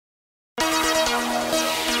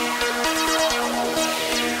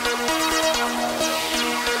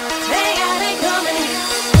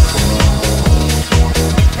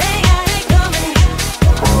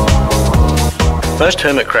Most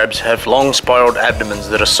hermit crabs have long spiraled abdomens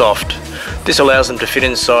that are soft. This allows them to fit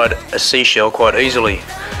inside a seashell quite easily.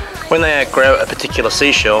 When they outgrow a particular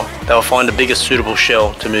seashell, they will find a bigger suitable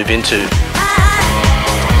shell to move into.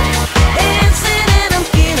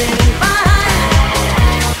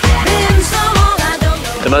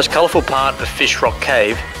 The most colourful part of Fish Rock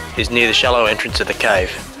Cave is near the shallow entrance of the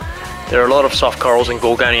cave. There are a lot of soft corals and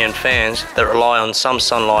Gorgonian fans that rely on some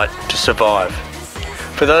sunlight to survive.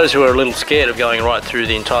 For those who are a little scared of going right through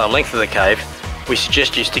the entire length of the cave, we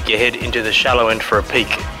suggest you stick your head into the shallow end for a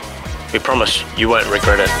peek. We promise you won't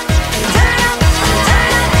regret it.